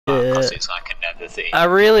because it's like another thing. I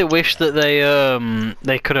really wish that they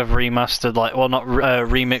could have remastered, like, well, not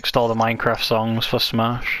remixed all the Minecraft songs for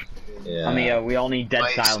Smash. Yeah. I mean, we all need dead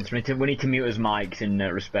silence. We need to mute his mics in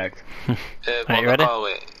respect. What you ready? call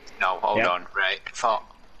it? No, hold Yep. on. Right, thought.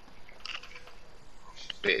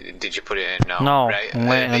 Did you put it in? No. No, Right. I'm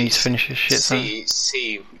waiting on you to finish your shit.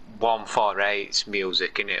 C148's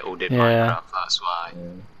music in it, who did Yeah. Minecraft, that's why.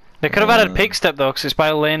 They could have added Pig Step though, because it's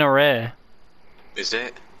by Lane Ray. Is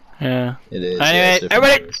it? Yeah. It is. Anyway, yeah,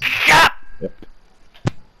 everybody, shut up! Yep.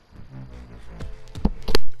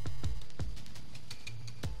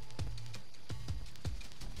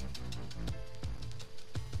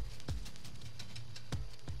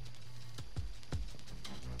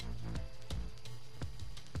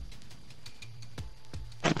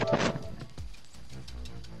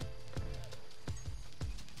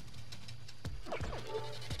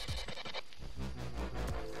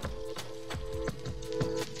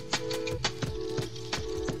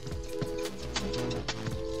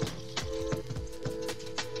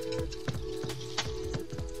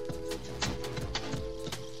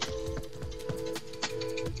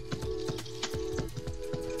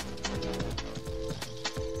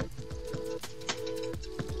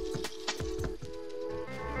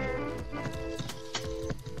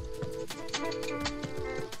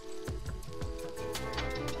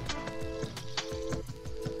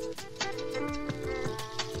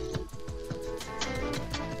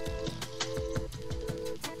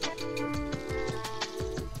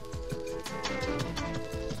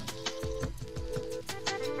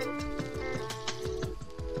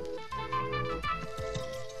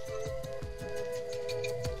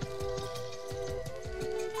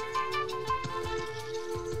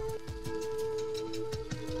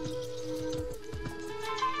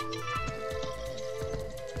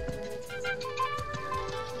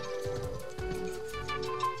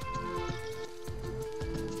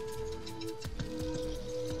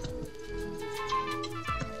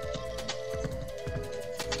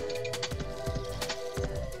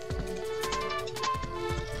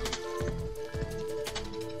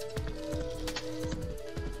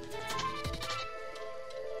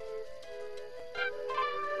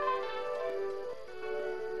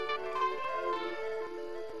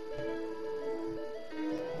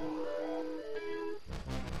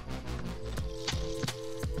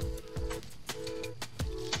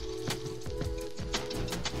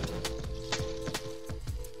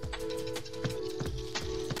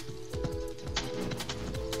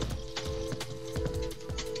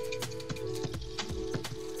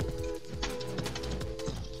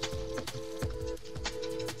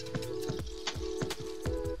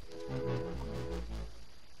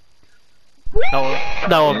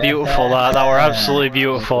 That were beautiful, that were absolutely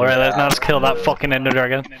beautiful, right? Let's kill that fucking Ender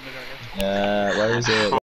Dragon. Where is it?